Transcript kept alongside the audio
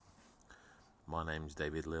My name's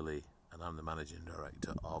David Lilley and I'm the Managing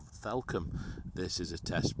Director of Thelkhum. This is a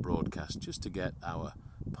test broadcast just to get our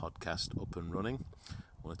podcast up and running. I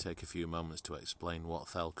want to take a few moments to explain what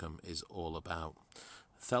Thelkhum is all about.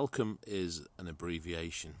 Thelkhum is an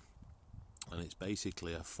abbreviation and it's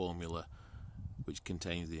basically a formula which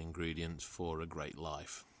contains the ingredients for a great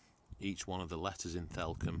life. Each one of the letters in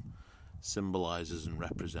Thelkhum symbolises and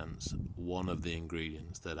represents one of the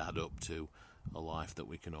ingredients that add up to a life that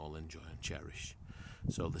we can all enjoy and cherish.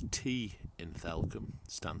 So the T in Thelkhum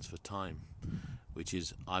stands for time, which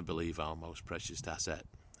is, I believe, our most precious asset.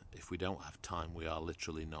 If we don't have time, we are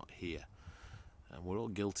literally not here. And we're all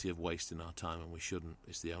guilty of wasting our time, and we shouldn't.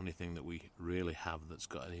 It's the only thing that we really have that's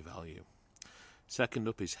got any value. Second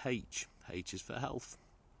up is H. H is for health.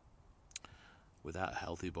 Without a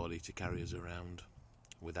healthy body to carry us around,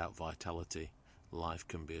 without vitality, life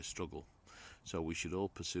can be a struggle. So we should all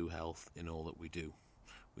pursue health in all that we do.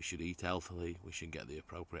 We should eat healthily, we should get the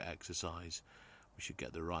appropriate exercise, we should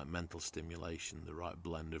get the right mental stimulation, the right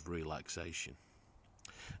blend of relaxation.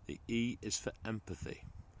 The E is for empathy.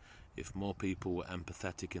 If more people were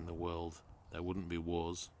empathetic in the world, there wouldn't be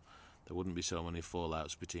wars, there wouldn't be so many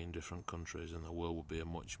fallouts between different countries, and the world would be a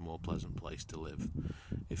much more pleasant place to live.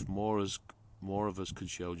 If more of us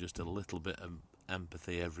could show just a little bit of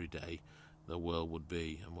empathy every day, the world would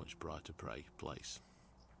be a much brighter place.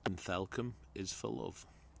 And Thelkhum is for love.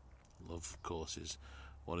 Love, of course, is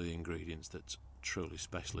one of the ingredients that's truly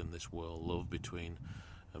special in this world. Love between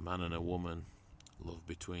a man and a woman, love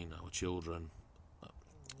between our children,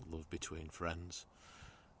 love between friends.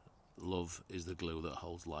 Love is the glue that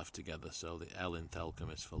holds life together, so the L in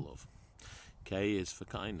Thelkhum is for love. K is for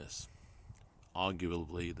kindness.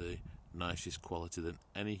 Arguably the nicest quality that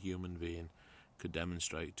any human being could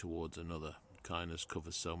demonstrate towards another. Kindness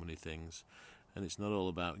covers so many things, and it's not all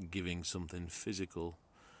about giving something physical.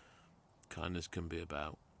 Kindness can be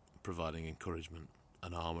about providing encouragement,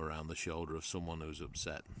 an arm around the shoulder of someone who's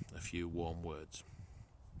upset, a few warm words.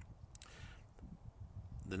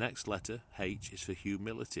 The next letter, H, is for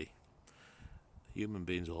humility. Human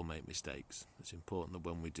beings all make mistakes. It's important that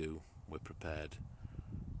when we do, we're prepared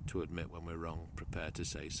to admit when we're wrong, prepared to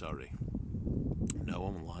say sorry. No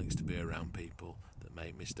one likes to be around people that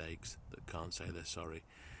make mistakes, that can't say they're sorry.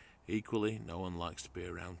 Equally, no one likes to be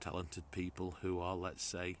around talented people who are, let's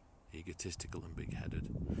say, egotistical and big-headed.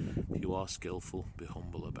 If you are skillful, be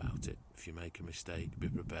humble about it. If you make a mistake, be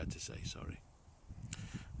prepared to say sorry.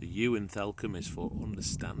 The U in Thelkhum is for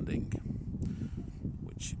understanding,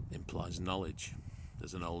 which implies knowledge.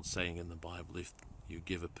 There's an old saying in the Bible, if you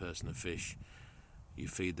give a person a fish, you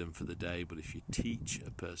feed them for the day, but if you teach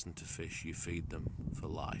a person to fish, you feed them for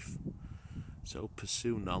life. So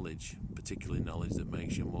pursue knowledge, particularly knowledge that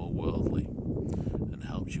makes you more worldly and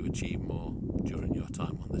helps you achieve more during your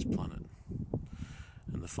time on this planet.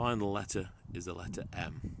 And the final letter is the letter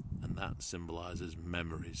M, and that symbolises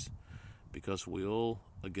memories, because we all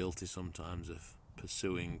are guilty sometimes of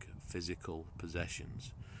pursuing physical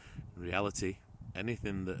possessions. In reality,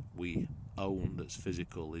 anything that we own that's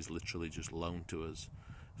physical is literally just loaned to us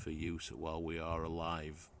for use while we are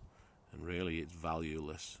alive, and really it's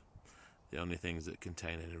valueless. The only things that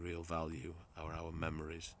contain any real value are our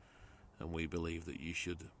memories, and we believe that you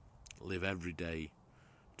should live every day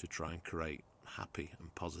to try and create happy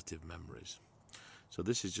and positive memories. So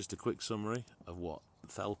this is just a quick summary of what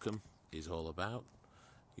Thelkhum is all about.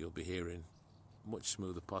 You'll be hearing much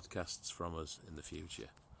smoother podcasts from us in the future.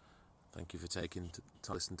 Thank you for taking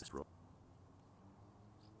to listen to this.